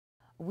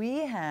We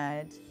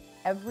had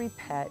every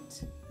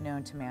pet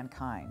known to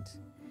mankind,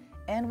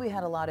 and we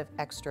had a lot of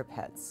extra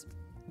pets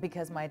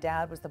because my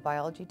dad was the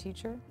biology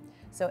teacher,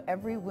 so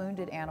every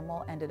wounded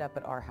animal ended up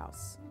at our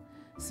house.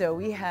 So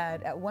we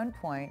had, at one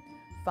point,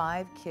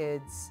 5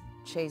 kids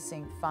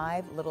chasing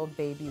 5 little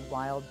baby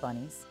wild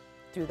bunnies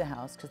through the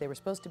house because they were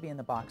supposed to be in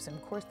the box, and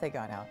of course they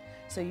got out.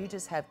 So you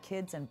just have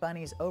kids and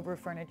bunnies over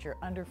furniture,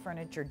 under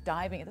furniture,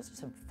 diving. Those are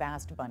some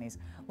fast bunnies.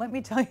 Let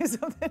me tell you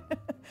something.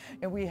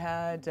 And we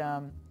had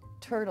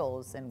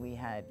turtles, and we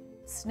had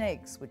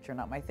snakes, which are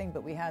not my thing,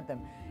 but we had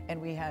them.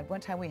 And we had, one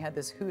time we had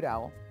this hoot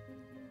owl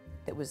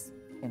that was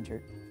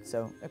injured.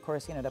 So of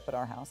course he ended up at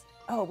our house.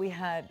 Oh, we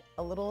had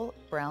a little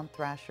brown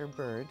thrasher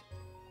bird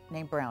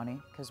named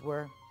Brownie, because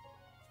we're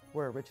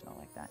original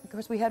like that. Of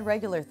course we had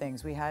regular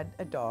things. We had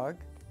a dog,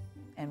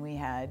 and we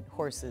had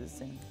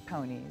horses and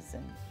ponies,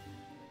 and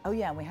oh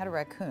yeah, and we had a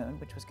raccoon,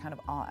 which was kind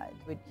of odd.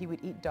 He would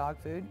eat dog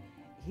food.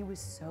 He was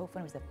so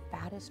fun. He was the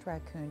fattest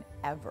raccoon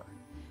ever,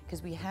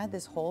 because we had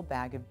this whole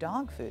bag of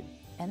dog food,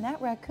 and that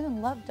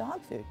raccoon loved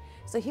dog food.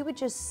 So he would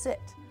just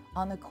sit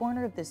on the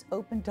corner of this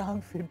open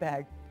dog food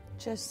bag,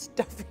 just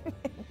stuffing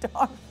in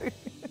dog food.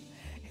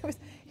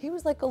 He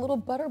was like a little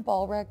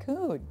butterball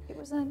raccoon. It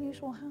was an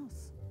unusual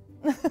house.